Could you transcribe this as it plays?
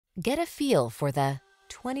Get a feel for the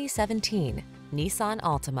 2017 Nissan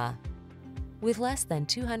Altima. With less than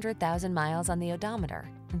 200,000 miles on the odometer,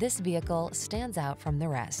 this vehicle stands out from the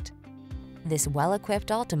rest. This well-equipped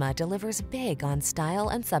Altima delivers big on style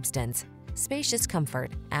and substance. Spacious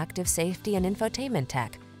comfort, active safety and infotainment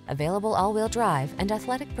tech, available all-wheel drive, and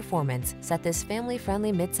athletic performance set this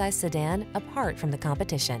family-friendly midsize sedan apart from the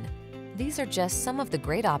competition. These are just some of the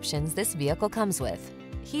great options this vehicle comes with: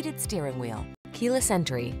 heated steering wheel, keyless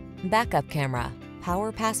entry, backup camera,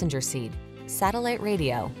 power passenger seat, satellite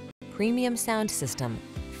radio, premium sound system,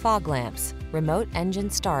 fog lamps, remote engine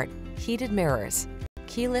start, heated mirrors,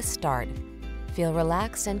 keyless start. Feel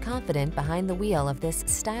relaxed and confident behind the wheel of this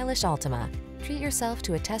stylish Altima. Treat yourself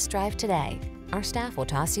to a test drive today. Our staff will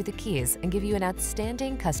toss you the keys and give you an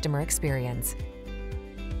outstanding customer experience.